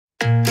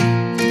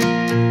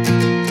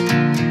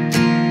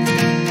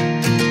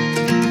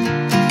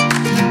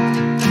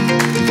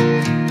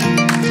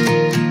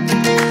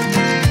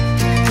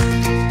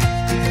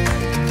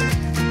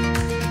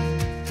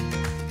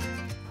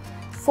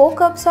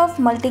cups of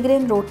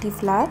multigrain roti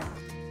flour,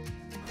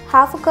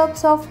 half a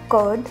cups of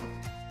curd,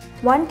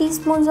 1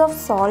 teaspoon of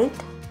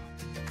salt,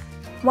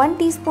 1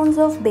 teaspoon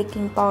of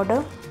baking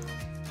powder,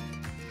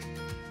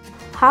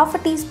 half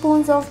a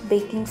teaspoon of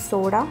baking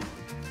soda,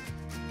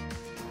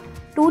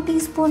 2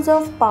 teaspoons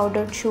of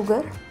powdered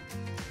sugar,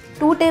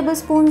 2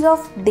 tablespoons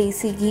of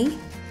desi ghee.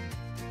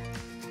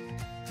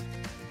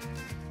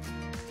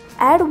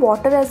 Add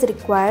water as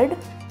required.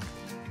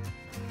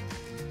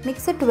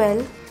 Mix it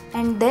well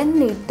and then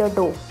knead the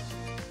dough.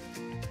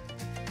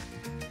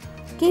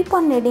 Keep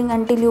on kneading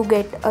until you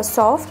get a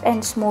soft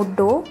and smooth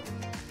dough.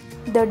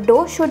 The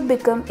dough should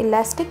become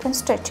elastic and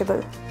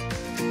stretchable.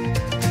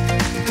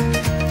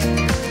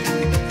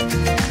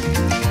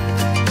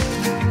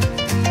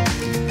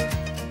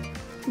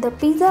 The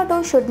pizza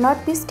dough should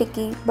not be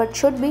sticky but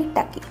should be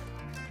tacky.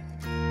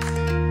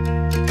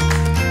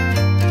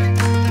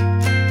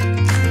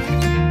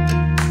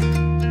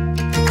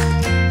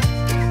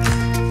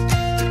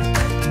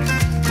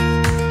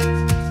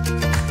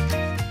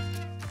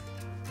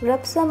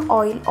 Rub some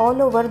oil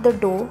all over the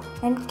dough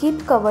and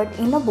keep covered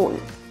in a bowl.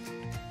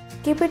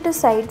 Keep it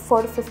aside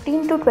for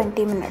 15 to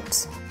 20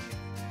 minutes.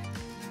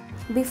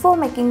 Before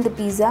making the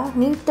pizza,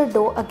 knead the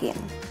dough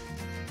again.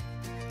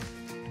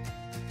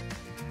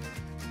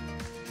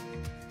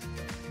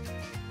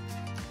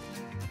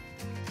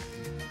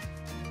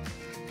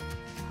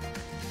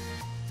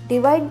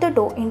 Divide the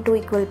dough into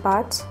equal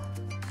parts.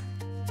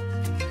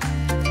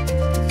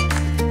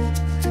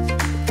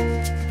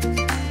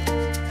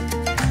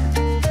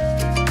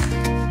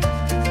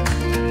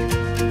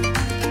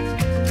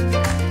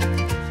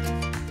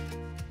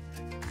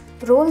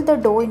 Roll the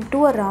dough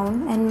into a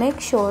round and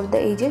make sure the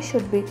edges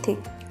should be thick.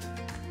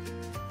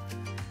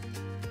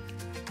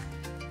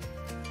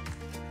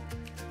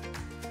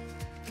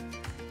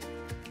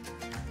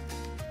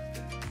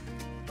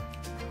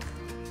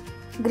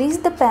 Grease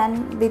the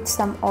pan with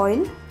some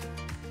oil.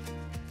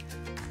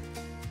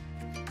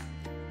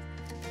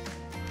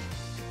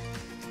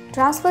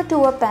 Transfer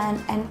to a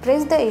pan and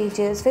press the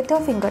edges with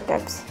your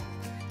fingertips.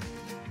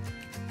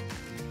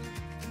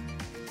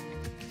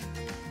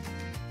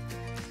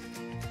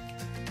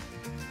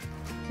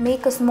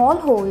 Make a small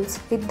holes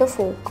with the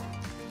fork.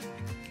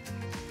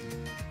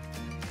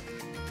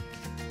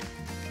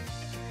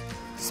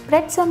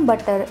 Spread some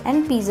butter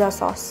and pizza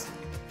sauce.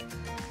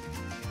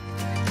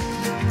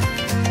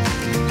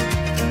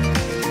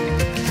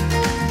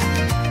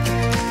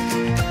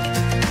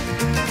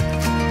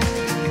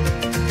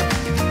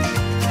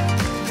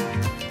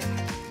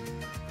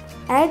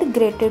 Add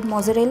grated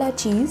mozzarella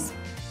cheese.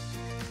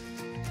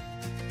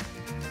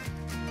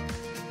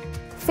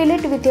 Fill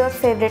it with your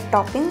favorite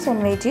toppings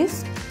and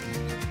veggies.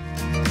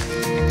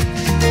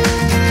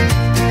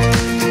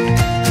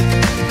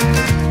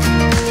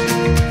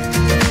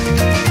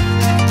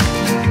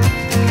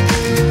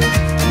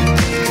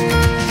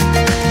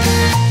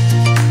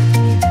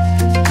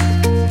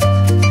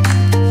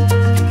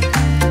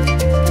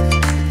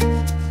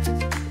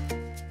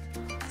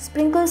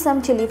 Sprinkle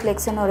some chili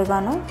flakes and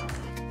oregano.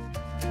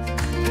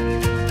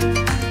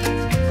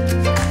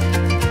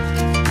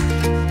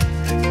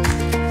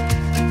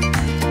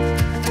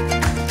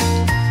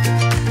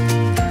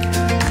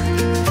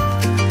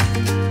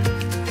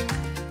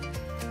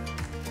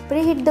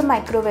 Preheat the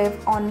microwave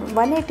on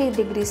 180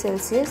 degrees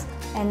Celsius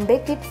and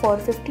bake it for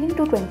 15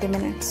 to 20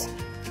 minutes.